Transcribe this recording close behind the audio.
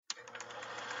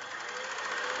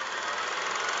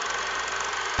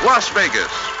Las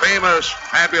Vegas, famous,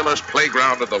 fabulous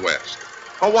playground of the West.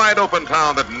 A wide-open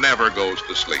town that never goes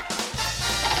to sleep.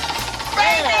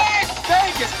 Vegas!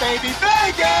 Vegas, baby,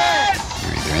 Vegas!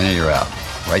 You're either in or you're out.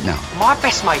 Right now. My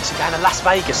best mates are going to Las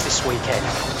Vegas this weekend.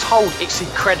 I'm told it's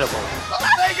incredible.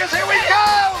 Vegas, here we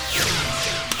go!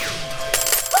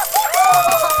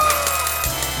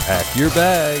 Pack your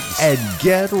bags and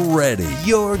get ready.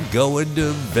 You're going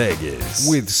to Vegas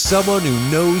with someone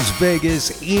who knows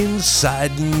Vegas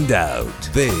inside and out.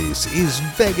 This is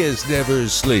Vegas Never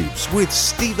Sleeps with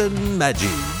Stephen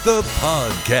Maggi, the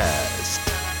podcast.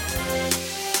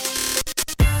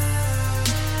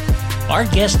 Our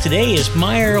guest today is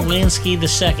Meyer Lansky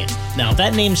II. Now, if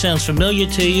that name sounds familiar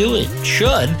to you, it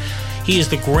should. He is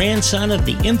the grandson of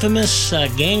the infamous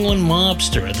gangland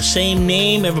mobster. The same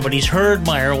name, everybody's heard,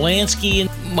 Meyer Lansky.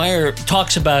 And Meyer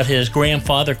talks about his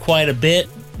grandfather quite a bit.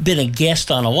 Been a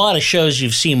guest on a lot of shows.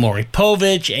 You've seen Maury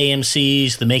Povich,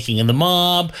 AMC's The Making of the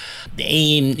Mob, the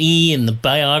A&E, and the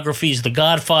biographies of the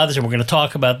Godfathers, and we're going to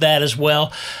talk about that as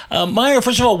well. Meyer,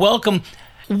 first of all, welcome.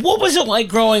 What was it like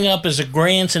growing up as a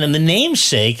grandson and the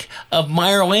namesake of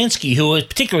Meyer Lansky, who is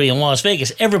particularly in Las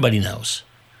Vegas, everybody knows?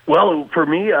 Well, for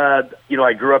me,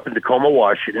 I grew up in Tacoma,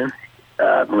 Washington.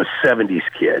 I'm a 70s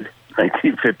kid.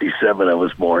 1957, I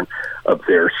was born up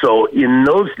there. So in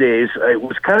those days, I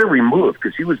was kind of removed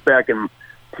because he was back in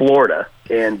Florida.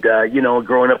 And,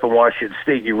 growing up in Washington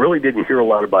State, you really didn't hear a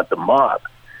lot about the mob.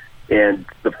 And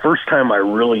the first time I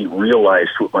really realized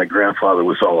what my grandfather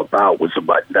was all about was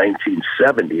about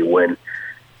 1970 when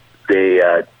they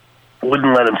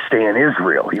wouldn't let him stay in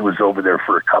Israel. He was over there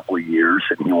for a couple of years,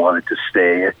 and he wanted to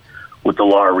stay with the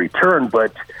law of return.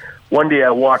 But one day I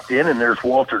walked in, and there's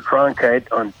Walter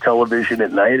Cronkite on television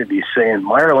at night, and he's saying,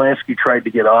 Meyer Lansky tried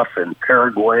to get off in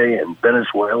Paraguay and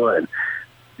Venezuela, and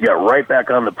got right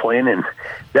back on the plane. And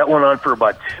that went on for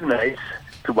about 2 nights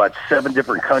to about 7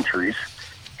 different countries,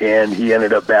 and he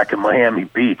ended up back in Miami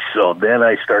Beach. So then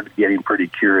I started getting pretty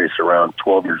curious around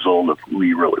 12 years old of who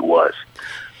he really was.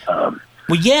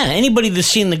 Well, yeah, anybody that's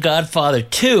seen The Godfather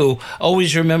 2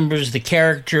 always remembers the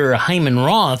character Hyman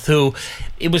Roth, who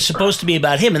it was supposed to be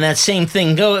about him, and that same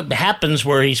thing happens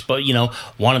where he's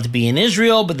wanted to be in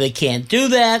Israel, but they can't do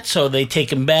that, so they take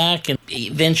him back, and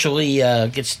eventually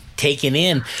gets taken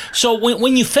in. So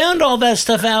when you found all that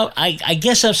stuff out, I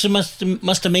guess that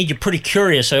must have made you pretty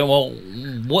curious. Well,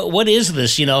 what is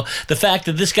this? The fact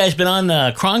that this guy's been on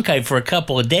Cronkite for a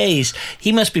couple of days,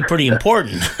 he must be pretty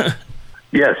important.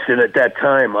 Yes, and at that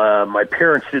time, my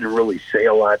parents didn't really say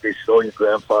a lot. They said, oh, your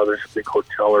grandfather's a big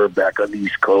hoteler back on the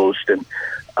East Coast, and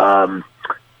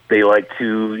they like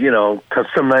to,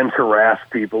 sometimes harass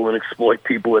people and exploit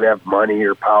people that have money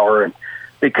or power, and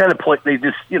they kind of told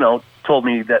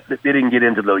me that they didn't get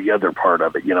into the other part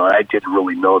of it. I didn't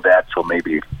really know that till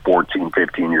maybe 14,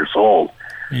 15 years old,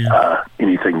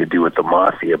 anything to do with the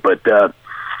mafia, but...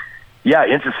 Yeah,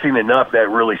 interesting enough, that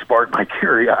really sparked my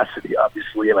curiosity,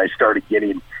 obviously, and I started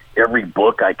getting every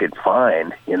book I could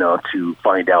find, to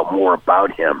find out more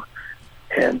about him,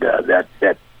 and that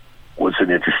was an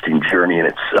interesting journey in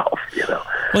itself,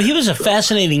 Well, he was a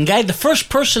fascinating guy. The first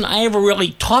person I ever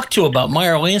really talked to about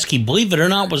Meyer Lansky, believe it or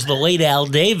not, was the late Al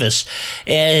Davis.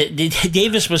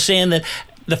 Davis was saying that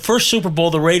the first Super Bowl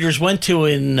the Raiders went to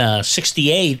in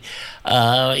 '68,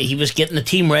 he was getting the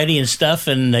team ready and stuff,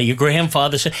 and your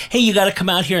grandfather said, hey, you got to come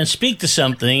out here and speak to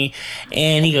something.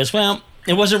 And he goes, well,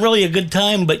 it wasn't really a good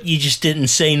time, but you just didn't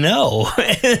say no.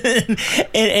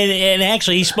 and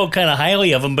actually, he spoke kind of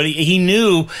highly of him, but he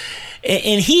knew,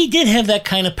 and he did have that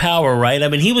kind of power, right? I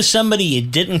mean, he was somebody you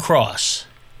didn't cross.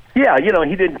 Yeah,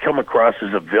 he didn't come across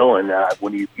as a villain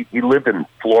when he lived in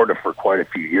Florida for quite a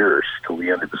few years till the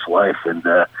end of his life, and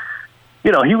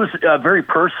he was a very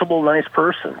personable, nice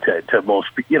person to most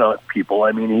people.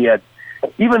 I mean, he had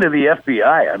even to the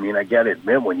FBI. I mean, I got to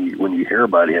admit when you hear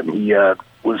about him, he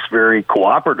was very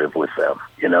cooperative with them.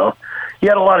 He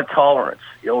had a lot of tolerance.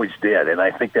 He always did, and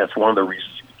I think that's one of the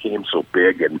reasons he became so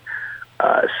big and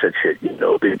such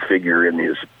a big figure in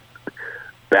his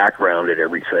background and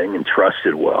everything, and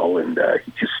trusted well, and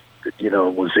he just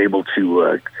was able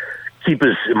to keep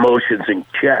his emotions in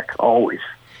check always.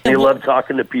 He loved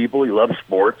talking to people. He loved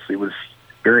sports. He was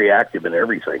very active in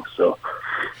everything. So,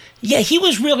 yeah, he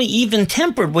was really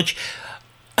even-tempered, which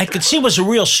I could see was a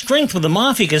real strength with the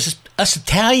mafia, because us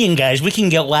Italian guys, we can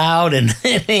get loud and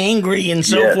angry and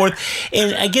so forth.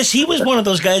 And I guess he was one of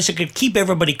those guys that could keep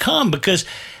everybody calm, because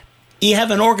you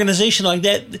have an organization like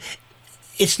that.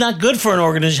 It's not good for an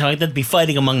organization like that to be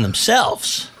fighting among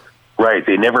themselves. Right.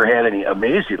 They never had any,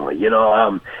 amazingly.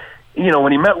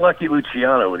 When he met Lucky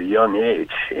Luciano at a young age,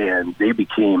 and they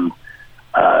became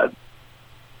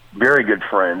very good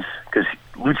friends because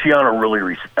Luciano really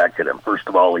respected him. First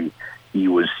of all, he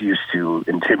was used to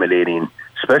intimidating,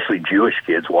 especially Jewish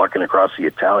kids walking across the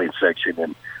Italian section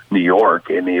in New York,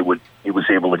 and he was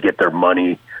able to get their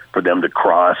money for them to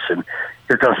cross. And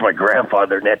here comes my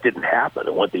grandfather, and that didn't happen.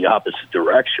 It went the opposite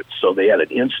direction. So they had an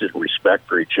instant respect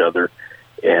for each other,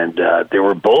 and they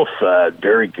were both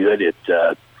very good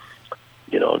at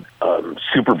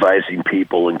supervising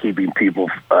people and keeping people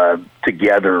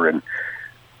together, and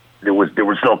there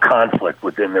was no conflict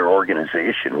within their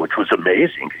organization, which was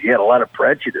amazing because you had a lot of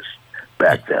prejudice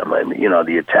back then. I mean,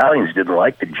 the Italians didn't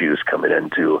like the Jews coming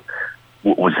into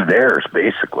what was theirs,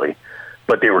 basically,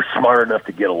 but they were smart enough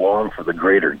to get along for the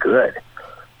greater good.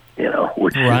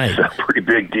 Which is a pretty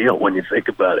big deal when you think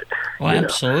about it. Well,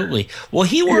 absolutely. Well,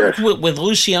 he worked with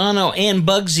Luciano and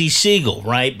Bugsy Siegel,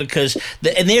 right? Because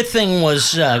and their thing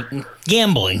was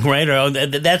gambling, right? Or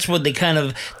that's what they kind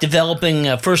of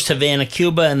developing first Havana,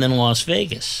 Cuba, and then Las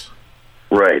Vegas.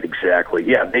 Right, exactly.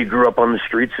 Yeah, they grew up on the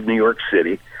streets of New York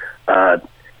City.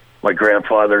 My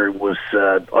grandfather was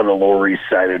on the Lower East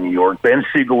Side of New York. Ben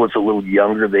Siegel was a little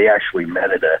younger. They actually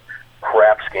met at a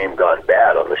craps game gone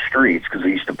bad on the streets because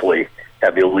they used to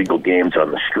have illegal games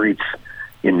on the streets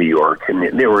in New York,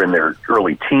 and they were in their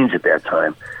early teens at that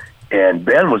time. And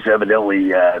Ben was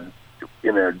evidently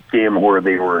in a game where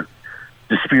they were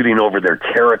disputing over their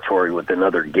territory with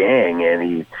another gang,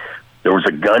 and there was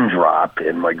a gun drop,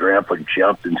 and my grandpa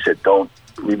jumped and said, "Don't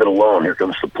leave it alone. Here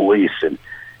comes the police." And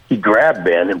he grabbed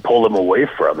Ben and pulled him away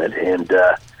from it, and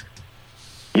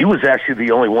he was actually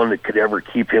the only one that could ever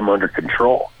keep him under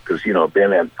control because,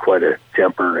 Ben had quite a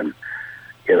temper and,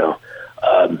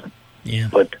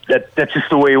 but that's just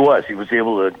the way he was. He was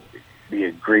able to be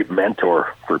a great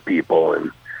mentor for people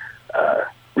and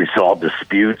resolve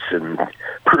disputes and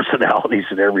personalities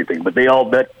and everything. But they all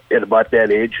met at about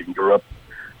that age and grew up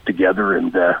together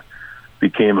and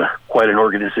became quite an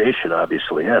organization,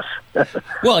 obviously, yes.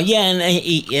 Well, yeah,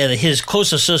 and his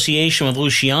close association with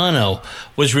Luciano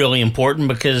was really important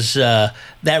because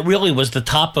that really was the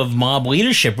top of mob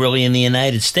leadership, really, in the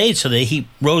United States, so that he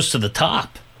rose to the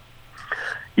top.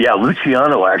 Yeah,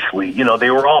 Luciano, actually,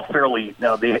 they were all fairly...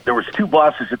 Now, there was two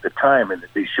bosses at the time, and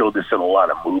they showed this in a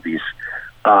lot of movies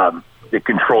that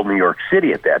controlled New York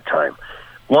City at that time.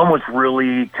 One was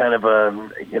really kind of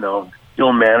a,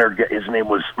 ill-mannered. His name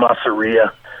was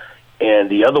Masseria, and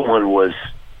the other one was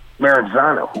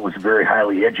Maranzano, who was very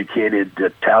highly educated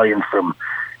Italian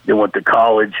they went to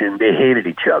college, and they hated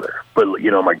each other. But,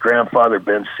 my grandfather,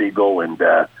 Ben Siegel, and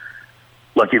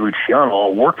Lucky Luciano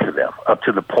all worked for them up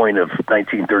to the point of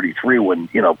 1933 when,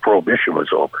 Prohibition was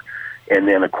over. And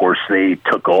then, of course, they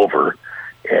took over,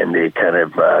 and they kind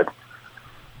of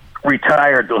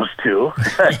retired those two,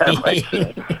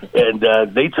 and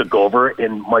they took over.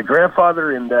 And my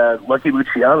grandfather and Lucky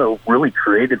Luciano really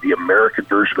created the American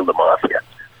version of the mafia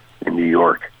in New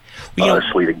York.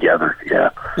 Honestly, together, yeah.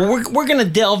 Well, we're going to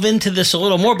delve into this a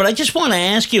little more, but I just want to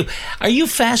ask you: are you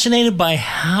fascinated by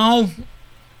how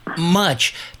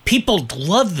much people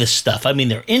love this stuff? I mean,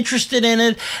 they're interested in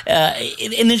it,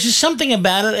 and there's just something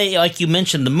about it. Like you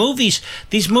mentioned, the movies.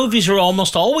 These movies are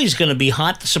almost always going to be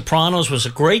hot. The Sopranos was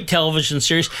a great television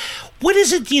series. What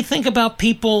is it, do you think, about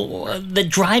people that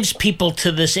drives people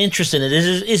to this interest in it?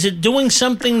 Is it doing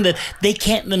something that they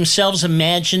can't themselves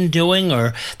imagine doing,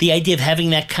 or the idea of having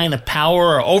that kind of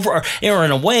power, or in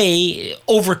a way,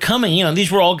 overcoming?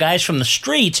 These were all guys from the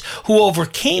streets who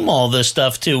overcame all this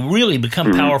stuff to really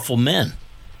become powerful men.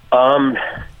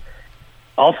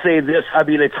 I'll say this. I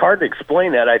mean, it's hard to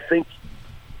explain that. I think,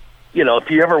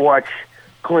 if you ever watch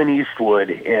Clint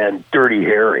Eastwood and Dirty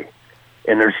Harry,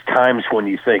 and there's times when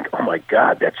you think, oh, my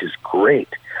God, that's just great.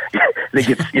 I think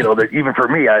it's, even for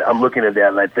me, I'm looking at that,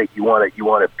 and I think you want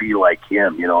to be like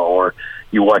him, or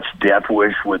you watch Death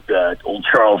Wish with old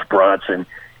Charles Bronson.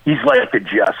 He's like the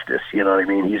Justice, you know what I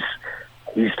mean?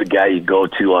 He's the guy you go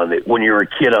to when you were a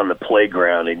kid on the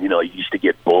playground, and, you used to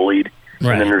get bullied.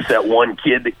 Right. And then there's that one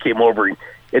kid that came over,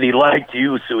 and he liked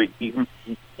you, so he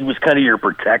was kind of your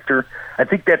protector. I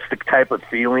think that's the type of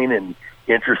feeling and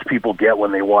interest people get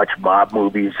when they watch mob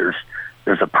movies.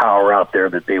 There's a power out there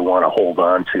that they want to hold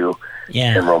on to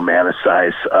and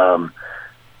romanticize.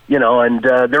 And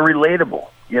they're relatable.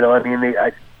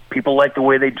 People like the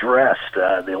way they dressed.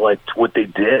 They liked what they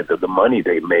did, the money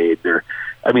they made.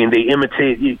 They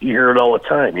imitate. You hear it all the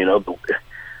time.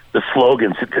 The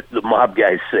slogans that the mob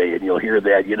guys say, and you'll hear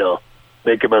that.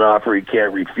 Make him an offer he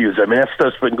can't refuse. I mean, that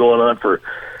stuff's been going on for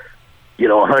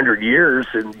 100 years,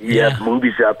 and you have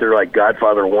movies out there like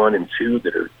Godfather 1 and 2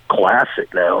 that are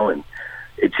classic now, and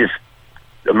it's just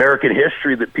American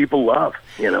history that people love,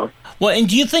 Well, and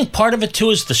do you think part of it, too,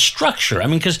 is the structure? I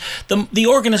mean, because the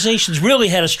organizations really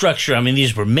had a structure. I mean,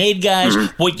 these were made guys,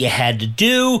 what you had to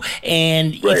do,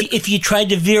 and if you tried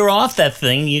to veer off that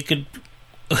thing, you could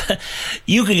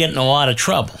get in a lot of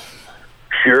trouble.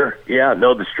 Sure. Yeah,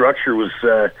 no, the structure was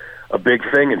a big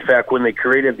thing. In fact, when they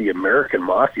created the American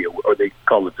Mafia, or they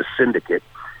called it the Syndicate,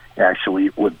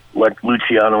 actually, with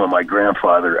Luciano and my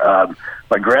grandfather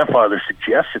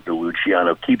suggested to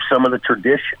Luciano, keep some of the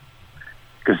tradition,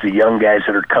 because the young guys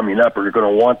that are coming up are going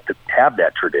to want to have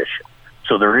that tradition.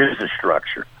 So there is a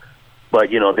structure.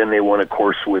 But, then they went, of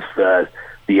course, with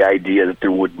the idea that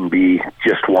there wouldn't be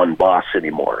just one boss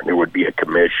anymore. There would be a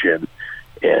commission,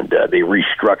 and they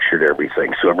restructured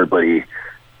everything. So everybody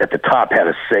at the top had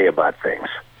a say about things,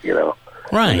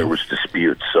 Right. And there was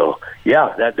disputes. So,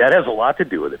 yeah, that has a lot to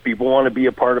do with it. People want to be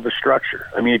a part of a structure.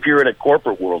 I mean, if you're in a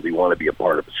corporate world, you want to be a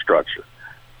part of a structure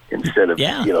instead of,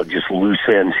 just loose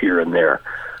ends here and there.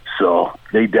 So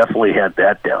they definitely had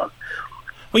that down.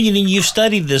 Well, you've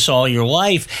studied this all your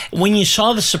life. When you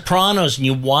saw The Sopranos and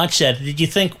you watched that, did you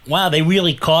think, wow, they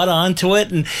really caught on to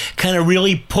it and kind of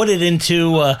really put it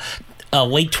into a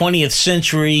late 20th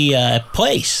century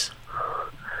place?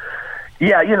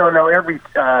 Yeah, now every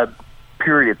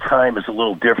period of time is a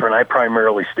little different. I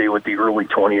primarily stay with the early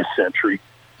 20th century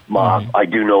mob. I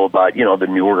do know about, the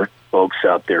newer folks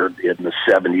out there in the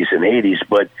 70s and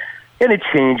 80s, and it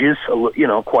changes,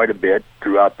 quite a bit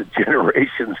throughout the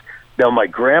generations. Now, my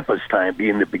grandpa's time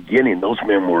being the beginning, those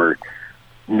men were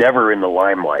never in the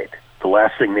limelight. The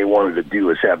last thing they wanted to do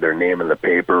is have their name in the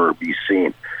paper or be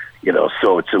seen,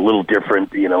 so it's a little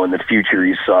different. In the future,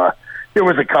 you saw there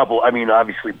was a couple. I mean,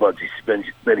 obviously,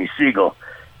 Benny Siegel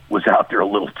was out there a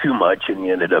little too much, and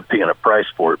he ended up paying a price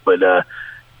for it. But,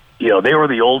 they were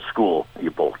the old school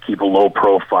people. Keep a low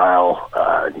profile,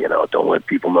 don't let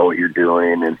people know what you're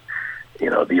doing, and,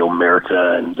 the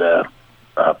omerta and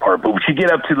part. But when you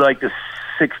get up to, like, the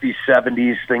 60s,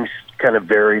 70s, things kind of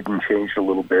varied and changed a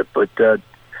little bit. But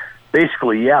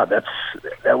basically, yeah, that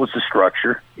was the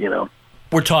structure,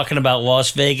 We're talking about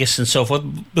Las Vegas and so forth.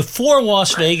 Before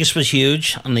Las Vegas was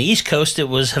huge, on the East Coast it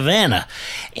was Havana.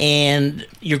 And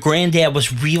your granddad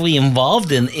was really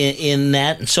involved in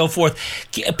that and so forth.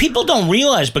 People don't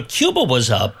realize, but Cuba was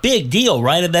a big deal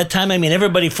right at that time. I mean,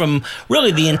 everybody from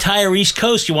really the entire East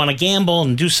Coast, you want to gamble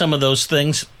and do some of those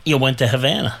things, you went to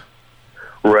Havana.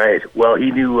 Right. Well,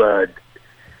 he knew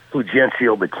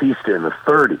Fulgencio Batista in the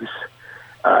 30s.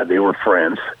 They were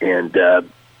friends, and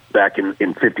back in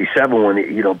 57,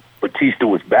 when Batista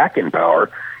was back in power,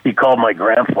 he called my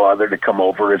grandfather to come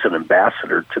over as an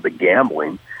ambassador to the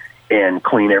gambling and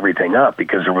clean everything up,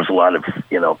 because there was a lot of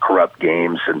corrupt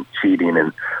games and cheating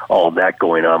and all of that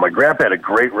going on. My grandpa had a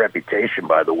great reputation,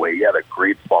 by the way. He had a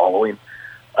great following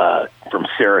from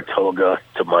Saratoga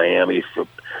to Miami, from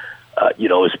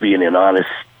as being an honest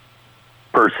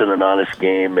person, an honest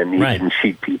game, and he didn't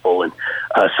cheat people. And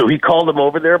so he called him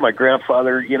over there. My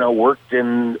grandfather, worked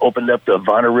and opened up the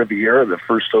Havana Riviera, the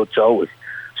first hotel with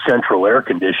central air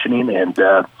conditioning. And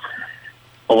a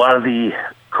lot of the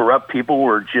corrupt people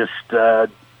were just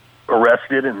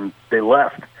arrested and they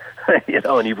left,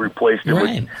 and he replaced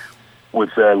it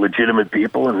with legitimate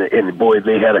people. And boy,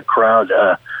 they had a crowd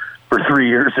for 3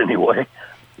 years anyway.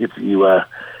 If you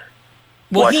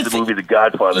watch the movie The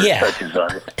Godfather, it touches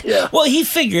on it. Yeah. Well, he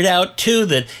figured out, too,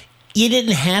 that you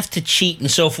didn't have to cheat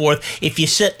and so forth. If you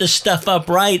set this stuff up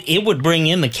right, it would bring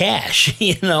in the cash,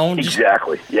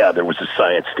 Exactly. Yeah, there was a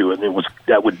science to it, and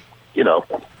it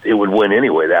would win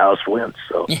anyway. The house wins.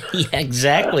 So yeah,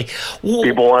 exactly.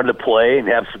 People wanted to play and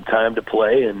have some time to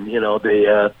play, and,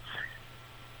 they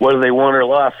whether they won or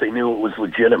lost, they knew it was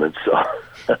legitimate, so...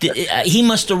 He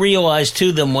must have realized,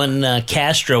 too, that when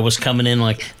Castro was coming in,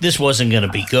 like, this wasn't going to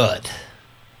be good.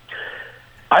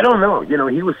 I don't know.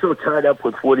 He was so tied up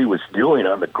with what he was doing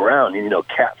on the ground.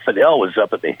 Fidel was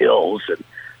up in the hills, and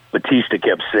Batista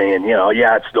kept saying,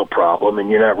 yeah, it's no problem,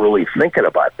 and you're not really thinking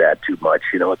about that too much.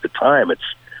 At the time,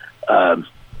 it's...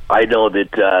 I know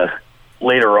that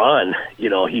later on,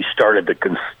 he started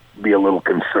to be a little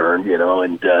concerned,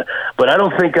 but I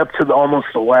don't think up to almost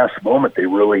the last moment they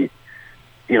really...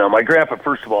 my grandpa,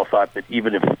 first of all, thought that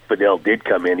even if Fidel did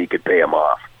come in, he could pay him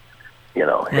off,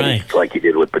 like he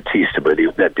did with Batista, but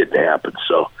that didn't happen.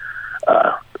 So,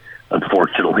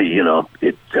 unfortunately,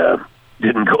 it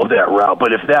didn't go that route.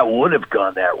 But if that would have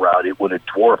gone that route, it would have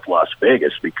dwarfed Las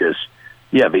Vegas, because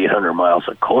you have 800 miles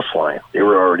of coastline. They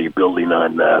were already building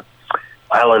on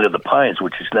Island of the Pines,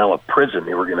 which is now a prison.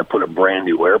 They were going to put a brand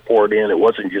new airport in. It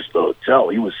wasn't just the hotel.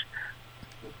 He was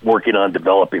working on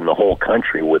developing the whole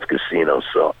country with casinos.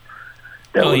 So,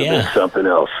 That would have been something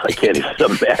else. I can't even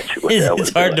imagine what that was.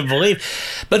 It's hard to believe.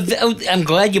 But I'm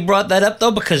glad you brought that up,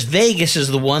 though, because Vegas is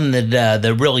the one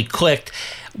that really clicked.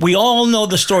 We all know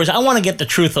the stories. I want to get the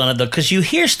truth on it, though, because you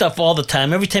hear stuff all the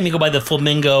time. Every time you go by the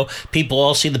Flamingo, people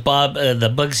all see the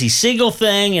Bugsy Siegel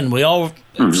thing, and we all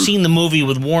have seen the movie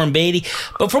with Warren Beatty.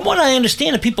 But from what I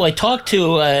understand, the people I talk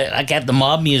to, like at the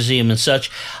Mob Museum and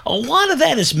such, a lot of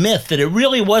that is myth, that it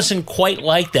really wasn't quite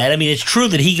like that. I mean, it's true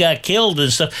that he got killed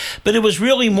and stuff, but it was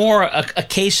really more a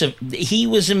case of he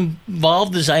was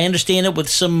involved, as I understand it, with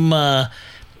some...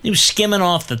 he was skimming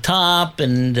off the top,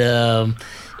 and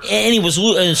he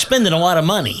was spending a lot of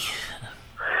money.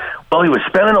 Well, he was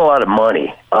spending a lot of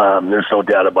money. There's no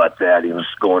doubt about that. He was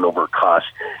going over cost.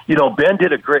 You know, Ben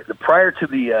did a great... Prior to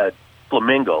the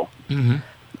Flamingo,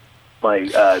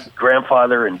 my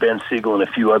grandfather and Ben Siegel and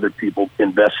a few other people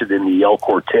invested in the El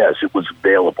Cortez. It was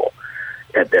available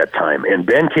at that time. And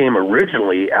Ben came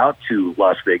originally out to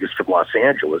Las Vegas from Los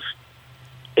Angeles,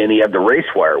 and he had the race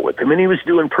wire with him, and he was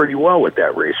doing pretty well with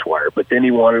that race wire. But then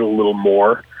he wanted a little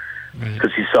more,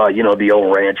 because he saw, you know, the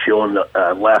old Rancho and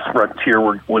the Last Frontier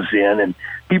was in, and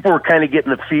people were kind of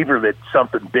getting the fever that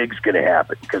something big's going to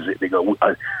happen, because they go.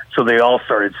 So they all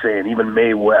started saying, even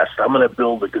Mae West, I'm going to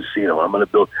build a casino. I'm going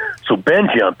to build. So Ben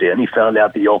jumped in. He found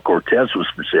out the El Cortez was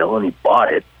for sale, and he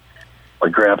bought it. My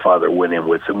grandfather went in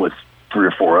with him with 3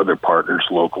 or 4 other partners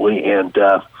locally, and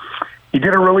he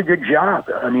did a really good job.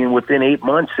 I mean, within 8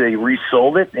 months, they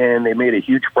resold it, and they made a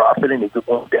huge profit, and he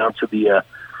went down to the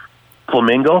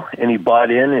Flamingo, and he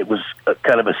bought in. It was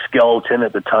kind of a skeleton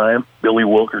at the time. Billy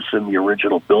Wilkerson, the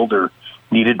original builder,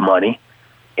 needed money,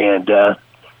 and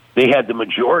they had the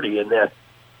majority in that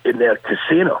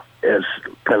casino, as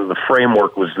kind of the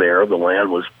framework was there. The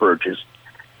land was purchased,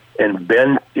 and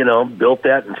Ben, you know, built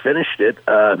that and finished it.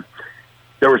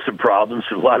 There were some problems,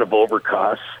 a lot of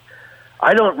overcosts.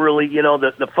 I don't really, you know,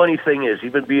 the funny thing is,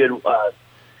 even being,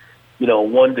 you know,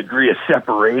 1 degree of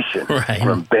separation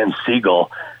from Ben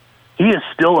Siegel, he is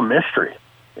still a mystery.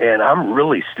 And I'm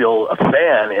really still a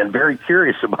fan and very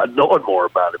curious about knowing more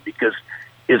about him, because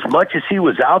as much as he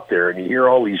was out there and you hear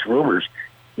all these rumors,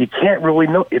 you can't really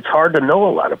know. It's hard to know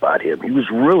a lot about him. He was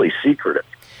really secretive.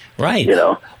 Right. You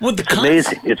know, well, it's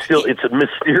amazing. It's still, it's a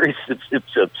mysterious,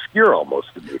 it's obscure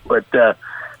almost to me. But,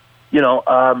 you know,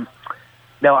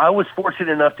 now, I was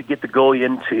fortunate enough to get to go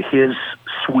into his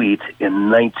suite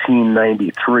in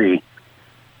 1993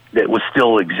 that was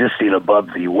still existing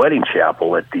above the wedding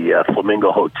chapel at the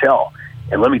Flamingo Hotel.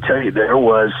 And let me tell you, there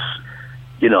was,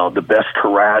 you know, the best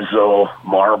terrazzo,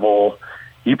 marble.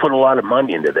 He put a lot of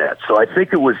money into that. So I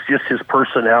think it was just his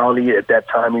personality. At that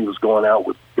time, he was going out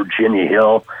with Virginia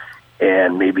Hill,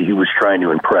 and maybe he was trying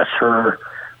to impress her.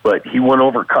 But he went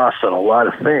over costs on a lot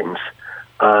of things.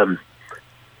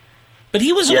 But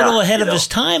he was a little ahead of his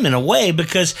time in a way,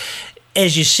 because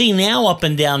as you see now up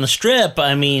and down the Strip,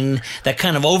 I mean, that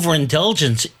kind of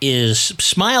overindulgence is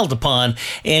smiled upon,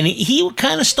 and he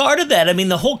kind of started that. I mean,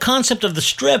 the whole concept of the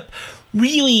Strip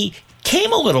really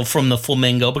came a little from the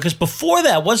Flamingo, because before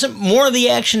that, wasn't more of the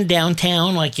action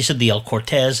downtown, like you said, the El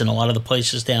Cortez and a lot of the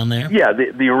places down there? Yeah,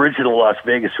 the original Las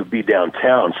Vegas would be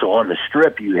downtown. So on the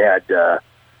Strip, you had the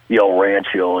El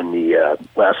Rancho and the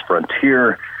Last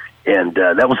Frontier, and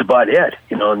that was about it.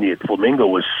 You know, and the Flamingo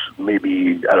was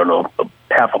maybe, I don't know,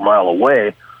 half a mile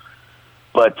away.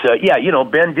 But, yeah, you know,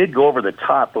 Ben did go over the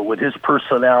top, but with his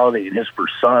personality and his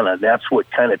persona, that's when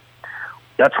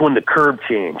the curve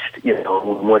changed. You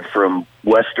know, we went from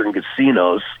Western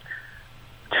casinos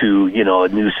to, you know, a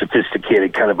new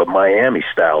sophisticated kind of a Miami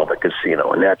style of a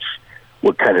casino. And that's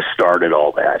what kind of started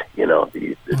all that, you know,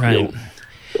 the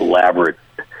elaborate,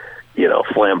 you know,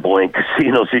 flamboyant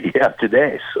casinos that you have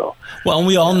today. So, well,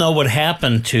 we all know what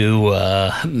happened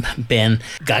to Ben.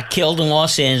 Got killed in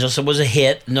Los Angeles. It was a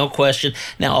hit, no question.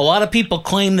 Now, a lot of people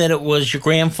claim that it was your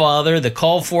grandfather that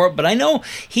called for it, but I know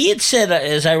he had said,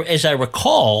 as I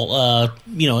recall,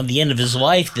 you know, at the end of his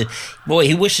life, that, boy,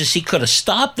 he wishes he could have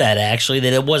stopped that, actually,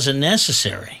 that it wasn't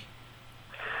necessary.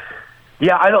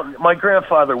 Yeah, my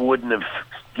grandfather wouldn't have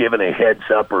given a heads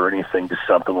up or anything to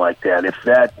something like that. If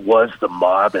that was the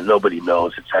mob, and nobody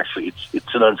knows,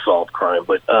 it's an unsolved crime.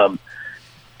 But and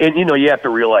you know, you have to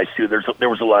realize too, there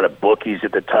was a lot of bookies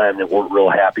at the time that weren't real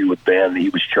happy with Ben. He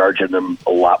was charging them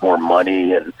a lot more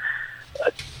money, and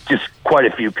just quite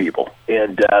a few people.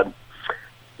 And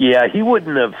yeah, they would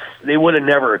have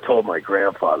never told my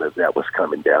grandfather that was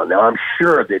coming down. Now I'm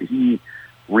sure that he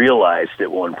realized at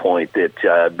one point that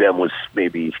Ben was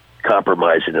maybe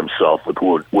compromising himself with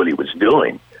what he was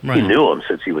doing. Right. He knew him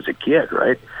since he was a kid,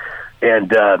 right?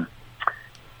 And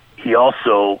he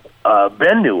also,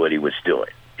 Ben knew what he was doing.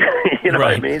 You know what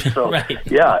I mean? So,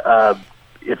 yeah,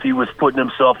 if he was putting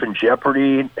himself in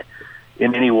jeopardy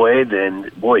in any way,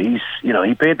 then boy, he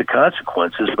paid the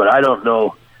consequences. But I don't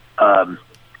know.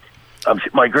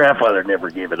 My grandfather never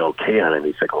gave an okay on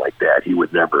anything like that. He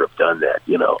would never have done that.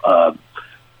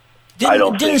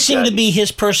 Didn't seem to be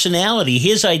his personality.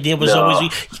 His idea was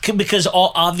always because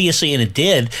obviously, and it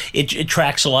did. It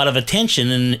attracts a lot of attention.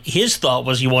 And his thought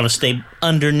was, you want to stay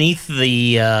underneath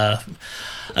the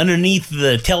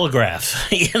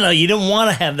telegraph. You don't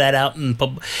want to have that out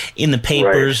in the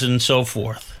papers and so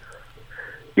forth.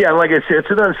 Yeah, like I said, it's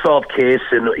an unsolved case,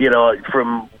 and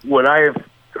from what I've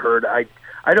heard, I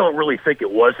don't really think it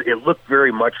was. It looked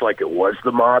very much like it was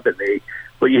the mob,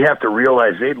 but you have to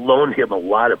realize they loaned him a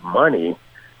lot of money,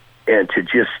 and to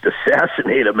just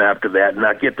assassinate him after that and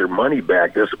not get their money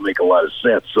back doesn't make a lot of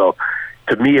sense. So,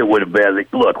 to me, it would have been,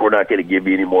 look, we're not going to give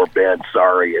you any more, Ben,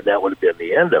 sorry, and that would have been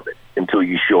the end of it until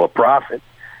you show a profit.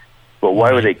 But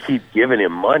why would they keep giving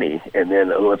him money and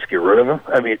then let's get rid of him?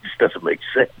 I mean, it just doesn't make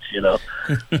sense,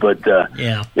 But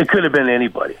It could have been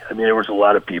anybody. I mean, there was a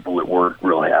lot of people that weren't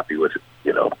real happy with it,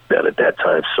 Ben at that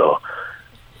time. So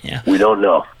we don't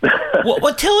know.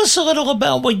 Well, tell us a little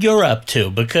about what you're up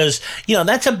to, because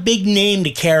that's a big name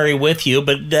to carry with you.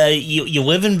 But you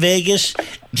live in Vegas.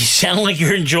 You sound like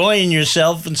you're enjoying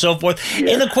yourself and so forth.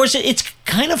 Yeah. And of course, it's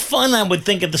kind of fun, I would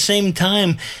think, at the same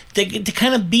time to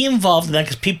kind of be involved in that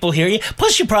because people hear you.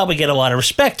 Plus, you probably get a lot of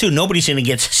respect too. Nobody's going to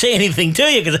get to say anything to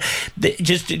you because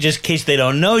just in case they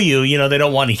don't know you, they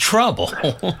don't want any trouble.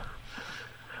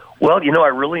 Well, I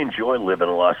really enjoy living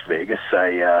in Las Vegas.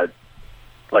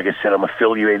 Like I said, I'm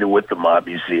affiliated with the Mob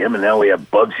Museum, and now we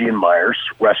have Bugsy and Myers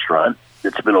restaurant.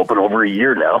 It's been open over a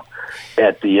year now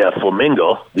at the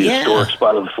Flamingo, the historic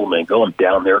spot of the Flamingo. I'm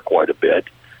down there quite a bit.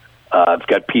 I've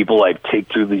got people I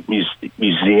take through the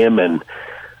museum and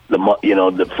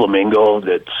the Flamingo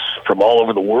that's from all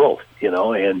over the world,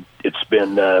 and it's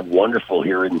been wonderful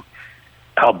hearing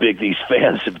how big these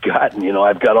fans have gotten.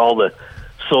 I've got all the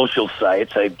social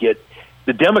sites.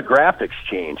 The demographics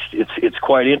changed. It's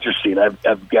quite interesting.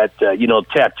 I've got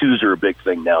tattoos are a big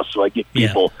thing now, so I get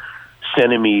people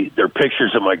sending me their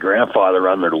pictures of my grandfather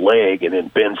on their leg and then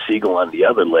Ben Siegel on the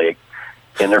other leg,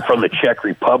 and they're from the Czech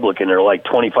Republic and they're like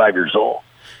 25 years old.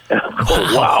 And I'm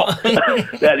going, wow,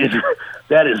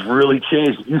 that is really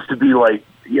changed. It used to be like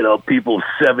people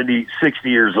 70, 60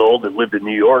 years old that lived in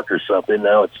New York or something.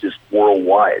 Now it's just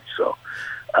worldwide. So.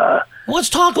 Let's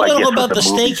talk a little about the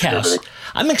steakhouse.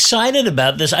 I'm excited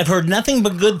about this. I've heard nothing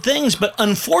but good things, but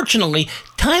unfortunately,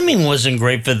 timing wasn't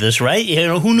great for this, right?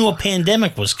 Who knew a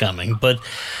pandemic was coming? But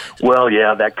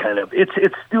that kind of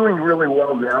it's doing really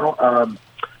well now.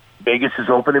 Vegas is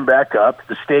opening back up.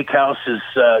 The steakhouse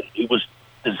it was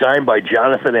designed by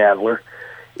Jonathan Adler.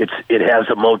 It has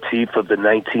a motif of the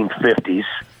 1950s,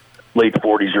 late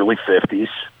 40s, early 50s.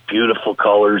 Beautiful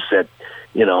colors that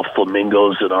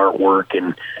flamingos and artwork,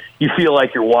 and you feel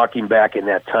like you're walking back in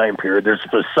that time period. There's a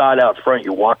facade out front.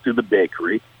 You walk through the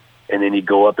bakery, and then you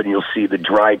go up and you'll see the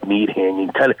dried meat hanging,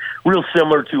 kind of real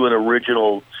similar to an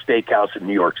original steakhouse in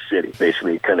New York City.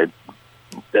 Basically,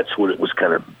 that's what it was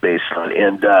kind of based on.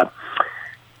 And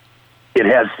it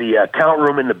has the count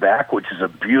room in the back, which is a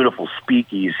beautiful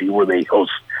speakeasy where they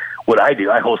host what I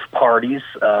do. I host parties,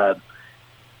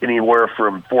 anywhere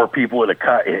from 4 people at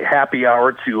a happy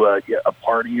hour to a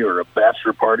party or a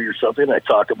bachelor party or something. I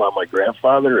talk about my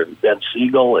grandfather and Ben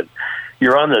Siegel, and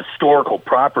you're on the historical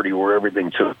property where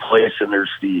everything took place. And there's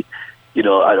the, I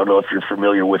don't know if you're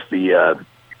familiar with the,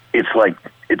 it's like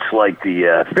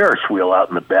the Ferris wheel out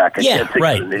in the back. I can't think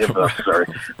of the name of it, sorry.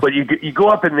 But you go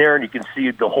up in there and you can see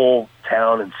the whole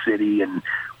town and city and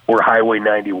where Highway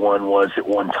 91 was at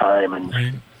one time,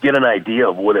 and get an idea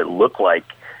of what it looked like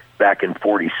back in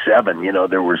 47.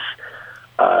 There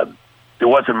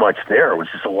wasn't much there. It was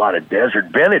just a lot of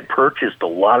desert. Ben had purchased a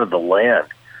lot of the land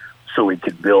so he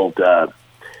could build,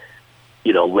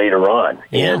 later on.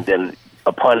 Yeah. And then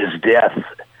upon his death,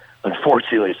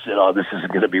 unfortunately, said, this isn't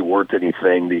going to be worth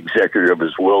anything, the executor of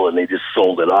his will, and they just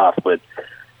sold it off. But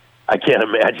I can't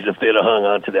imagine if they'd have hung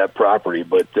on to that property.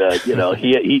 But,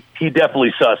 he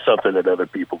definitely saw something that other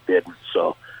people didn't,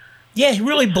 so. Yeah, he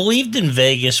really believed in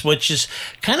Vegas, which is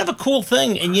kind of a cool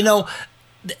thing. And,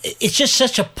 it's just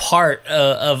such a part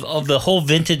of the whole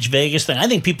vintage Vegas thing. I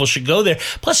think people should go there.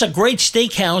 Plus, a great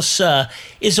steakhouse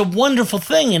is a wonderful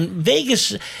thing. And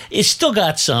Vegas is still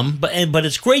got some, but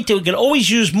it's great that we can always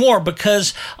use more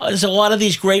because there's a lot of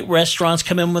these great restaurants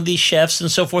come in with these chefs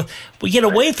and so forth. We get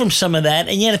away from some of that.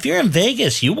 And yet, if you're in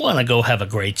Vegas, you want to go have a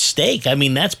great steak. I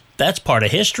mean, that's part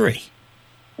of history.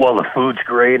 Well, the food's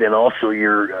great, and also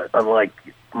you're, unlike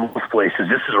most places,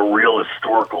 this is a real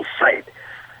historical site.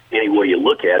 any way you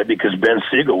look at it, because Ben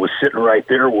Siegel was sitting right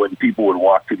there when people would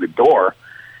walk through the door,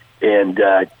 and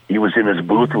he was in his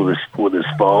booth with his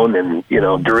phone, and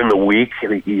during the week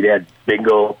he had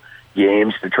bingo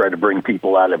games to try to bring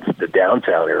people out of the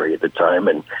downtown area at the time.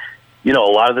 And a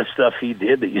lot of the stuff he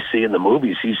did that you see in the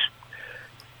movies, he's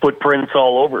footprints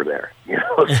all over there.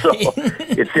 So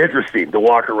it's interesting to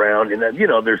walk around, and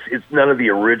it's none of the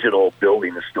original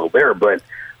building is still there, but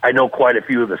I know quite a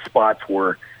few of the spots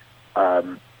where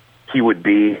he would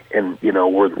be, and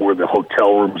where the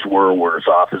hotel rooms were, where his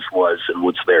office was, and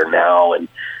what's there now. And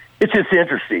it's just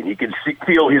interesting. You can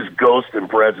feel his ghost and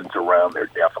presence around there,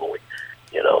 definitely.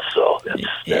 So that's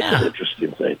an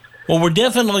interesting thing. Well, we're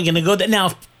definitely going to go there now.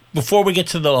 Before we get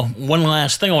to the one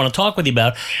last thing I want to talk with you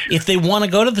about, if they want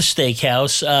to go to the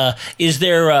steakhouse, is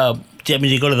there? Do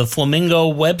you go to the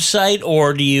Flamingo website,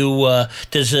 or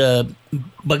does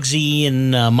Bugsy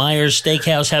and Myers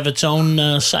Steakhouse have its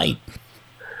own site?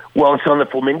 Well, it's on the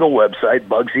Flamingo website,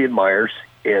 Bugsy and Myers,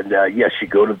 and yes, you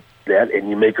go to that and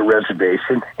you make a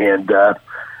reservation, and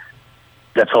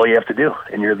that's all you have to do,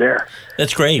 and you're there.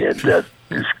 That's great. It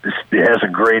has a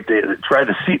great. Try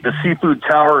the seafood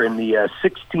tower in the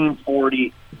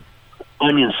 1640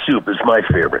 onion soup is my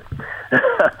favorite.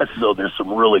 So there's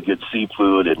some really good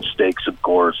seafood and steaks, of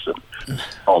course, and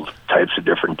all types of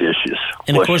different dishes.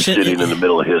 And of course, sitting in the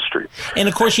middle of history. And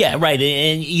of course, yeah, right.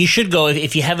 And you should go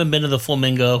if you haven't been to the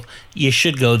Flamingo. You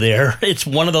should go there. It's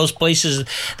one of those places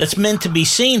that's meant to be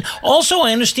seen. Also,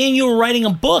 I understand you were writing a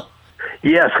book.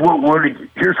 Yes,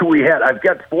 here's what we had. I've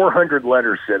got 400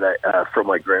 letters from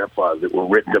my grandfather that were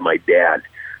written to my dad.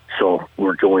 So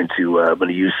we're going to I'm going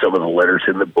to use some of the letters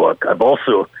in the book. I've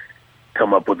also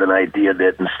come up with an idea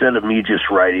that instead of me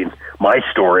just writing my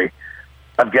story,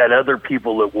 I've got other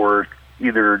people that were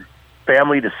either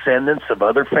family descendants of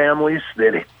other families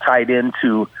that tied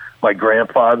into my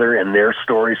grandfather and their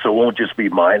story. So it won't just be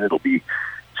mine. It'll be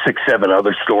 6, 7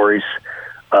 other stories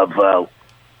of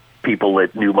people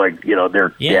that knew their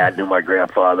dad knew my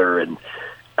grandfather and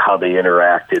how they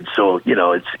interacted. So,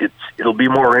 it'll be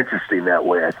more interesting that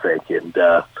way, I think. And,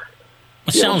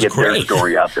 sounds get great. Their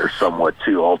story out there somewhat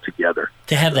too, altogether.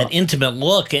 To have that intimate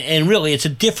look, and really it's a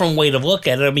different way to look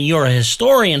at it. I mean, you're a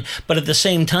historian, but at the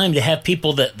same time to have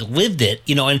people that lived it,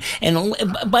 and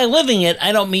by living it,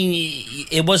 I don't mean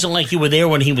it wasn't like you were there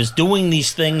when he was doing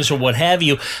these things or what have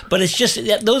you, but it's just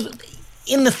that those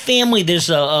in the family, there's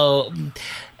a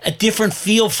different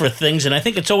feel for things, and I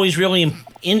think it's always really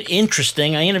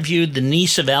interesting. I interviewed the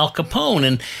niece of Al Capone,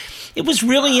 and it was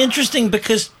really interesting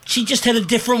because she just had a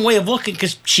different way of looking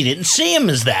because she didn't see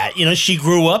him as that. She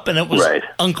grew up, and it was right.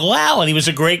 Uncle Al, and he was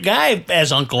a great guy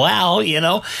as Uncle Al,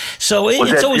 So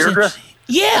it's always Deirdre?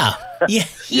 Yeah.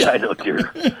 I know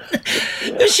Deirdre.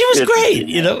 She was great.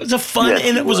 It was a fun,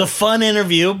 and it was a fun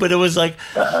interview, but it was like,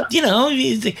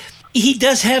 he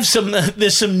does have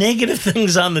there's some negative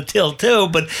things on the till too,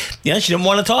 but she didn't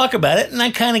want to talk about it, and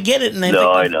I kind of get it. And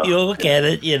I think you look at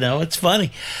it, it's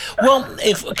funny. Well,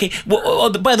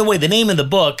 by the way, the name of the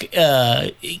book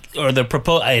or the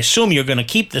proposed, I assume you're going to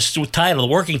keep this title,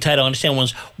 the working title. I understand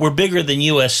was "We're Bigger Than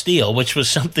U.S. Steel," which was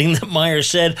something that Myers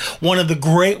said, one of the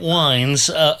great lines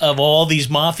of all these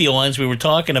mafia lines we were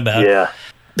talking about. Yeah.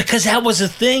 Because that was a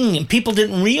thing, and people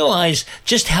didn't realize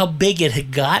just how big it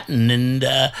had gotten, and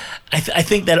I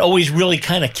think that always really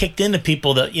kind of kicked into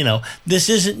people that this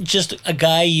isn't just a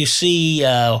guy you see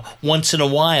once in a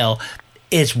while;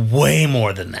 it's way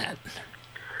more than that.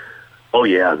 Oh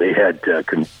yeah, they had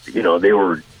they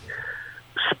were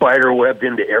spiderwebbed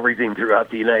into everything throughout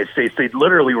the United States. They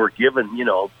literally were given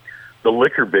the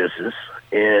liquor business,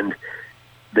 and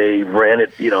they ran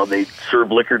it, they served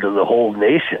liquor to the whole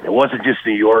nation. It wasn't just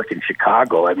New York and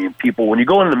Chicago. I mean, people, when you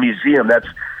go into the museum, that's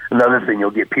another thing.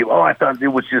 You'll get people, I thought it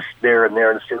was just there and there.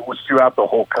 And it was throughout the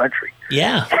whole country.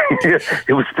 Yeah.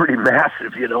 It was pretty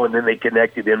massive, and then they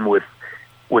connected in with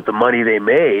the money they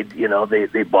made.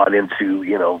 They bought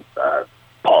into,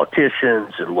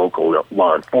 politicians and local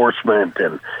law enforcement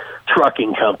and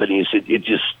trucking companies. It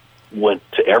just went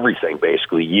to everything,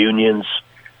 basically, unions.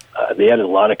 They had a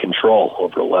lot of control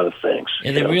over a lot of things.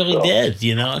 And they really did,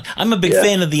 I'm a big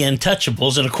fan of the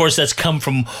Untouchables, and of course that's come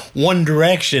from One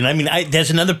Direction. I mean, there's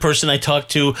another person I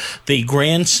talked to, the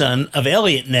grandson of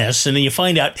Elliot Ness, and then you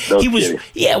find out he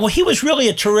was really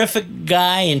a terrific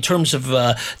guy in terms of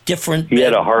different. He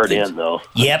had a hard end, though.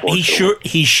 Yep, he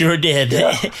sure did.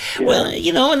 Yeah. Well,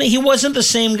 and he wasn't the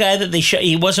same guy that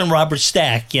he wasn't Robert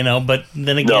Stack, but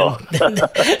then again,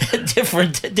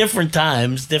 different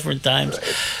times.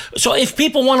 Right. So if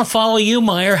people want to follow you,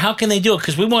 Meyer, how can they do it?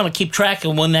 Because we want to keep track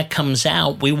of when that comes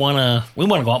out. We want to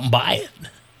go out and buy it.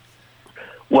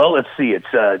 Well, let's see. It's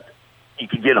you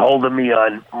can get hold of me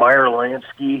on Meyer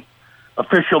Lansky,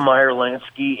 official Meyer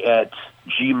Lansky at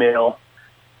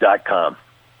gmail.com.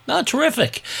 Oh,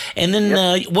 terrific. And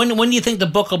then when do you think the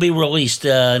book will be released?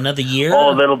 Another year?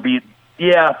 Oh, that'll be,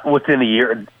 within a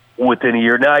year.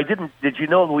 Now, did you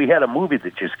know we had a movie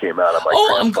that just came out on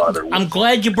my grandfather? I'm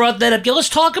glad you brought that up. Yeah, let's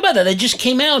talk about that. It just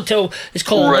came out. So it's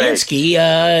called Lansky.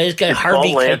 It's got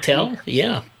Harvey Keitel.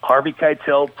 Yeah. Harvey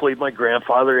Keitel played my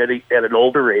grandfather at an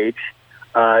older age.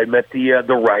 I met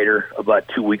the writer about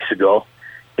 2 weeks ago,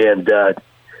 and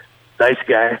nice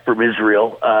guy from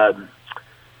Israel.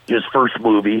 His first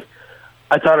movie.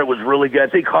 I thought it was really good. I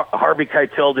think Harvey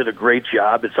Keitel did a great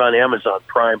job. It's on Amazon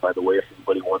Prime, by the way, if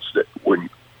anybody wants to, when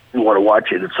you want to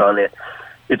watch it, it's on it.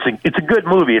 It's a good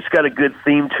movie. It's got a good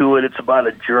theme to it. It's about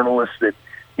a journalist that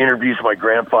interviews my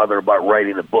grandfather about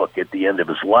writing a book at the end of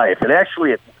his life. And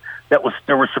actually,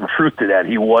 there was some truth to that.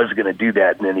 He was going to do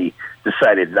that, and then he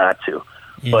decided not to.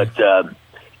 Yeah. But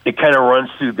it kind of runs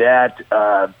through that.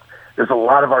 There's a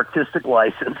lot of artistic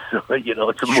license, so,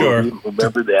 it's a movie.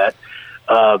 Remember that.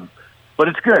 But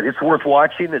it's good. It's worth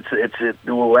watching. It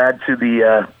will add to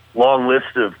the long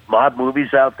list of mob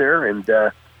movies out there, and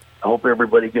I hope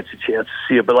everybody gets a chance to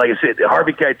see it. But like I said,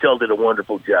 Harvey Keitel did a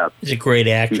wonderful job. He's a great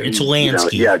actor. It's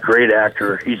Lansky. Great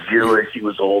actor. He's Jewish. He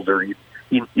was older. He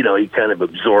kind of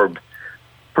absorbed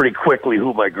pretty quickly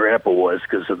who my grandpa was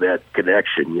because of that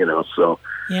connection. So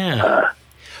yeah.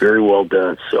 Very well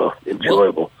done, so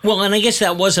enjoyable. Well, and I guess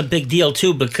that was a big deal,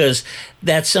 too, because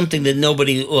that's something that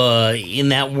nobody in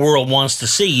that world wants to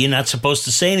see. You're not supposed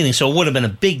to say anything, so it would have been a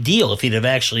big deal if he'd have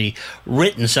actually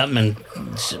written something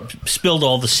and spilled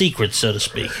all the secrets, so to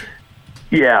speak.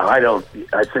 Yeah, I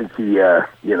think he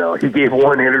gave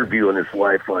one interview in his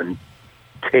life on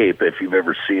tape, if you've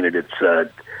ever seen it. It's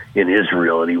in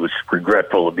Israel, and he was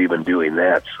regretful of even doing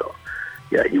that, so,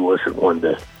 yeah, he wasn't one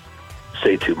to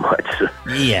say too much.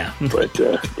 Yeah. But,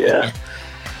 yeah.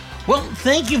 Well,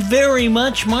 thank you very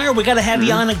much, Meyer. We got to have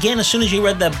you on again. As soon as you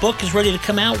read that book is ready to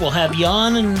come out, we'll have you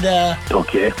on. And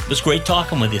okay. It was great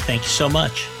talking with you. Thank you so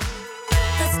much.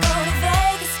 Let's go to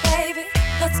Vegas, baby.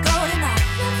 Let's go tonight.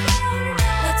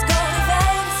 Let's go to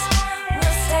Vegas.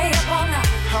 We'll stay up all night.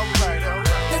 All right.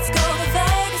 Let's go to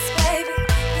Vegas, baby.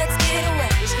 Let's get away.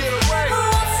 Who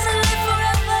wants to live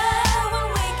forever when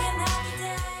we can have the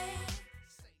day?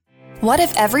 What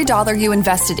if every dollar you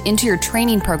invested into your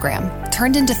training program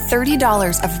turned into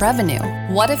 $30 of revenue?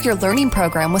 What if your learning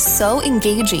program was so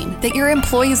engaging that your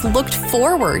employees looked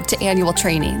forward to annual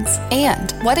trainings?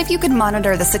 And what if you could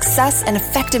monitor the success and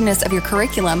effectiveness of your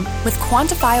curriculum with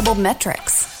quantifiable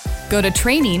metrics? Go to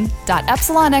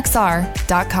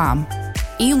training.epsilonxr.com.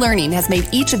 E-learning has made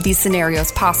each of these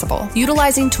scenarios possible.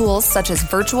 Utilizing tools such as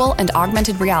virtual and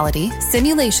augmented reality,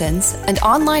 simulations, and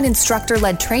online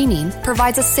instructor-led training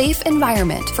provides a safe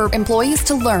environment for employees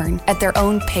to learn at their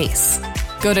own pace.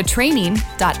 Go to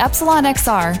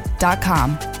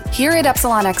training.epsilonxr.com. Here at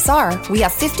Epsilon XR, we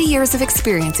have 50 years of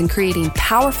experience in creating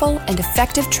powerful and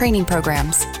effective training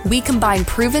programs. We combine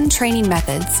proven training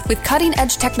methods with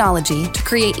cutting-edge technology to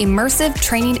create immersive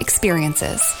training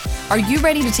experiences. Are you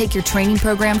ready to take your training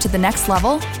program to the next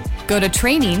level? Go to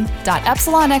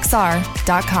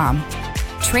training.epsilonxr.com.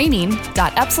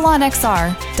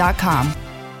 training.epsilonxr.com.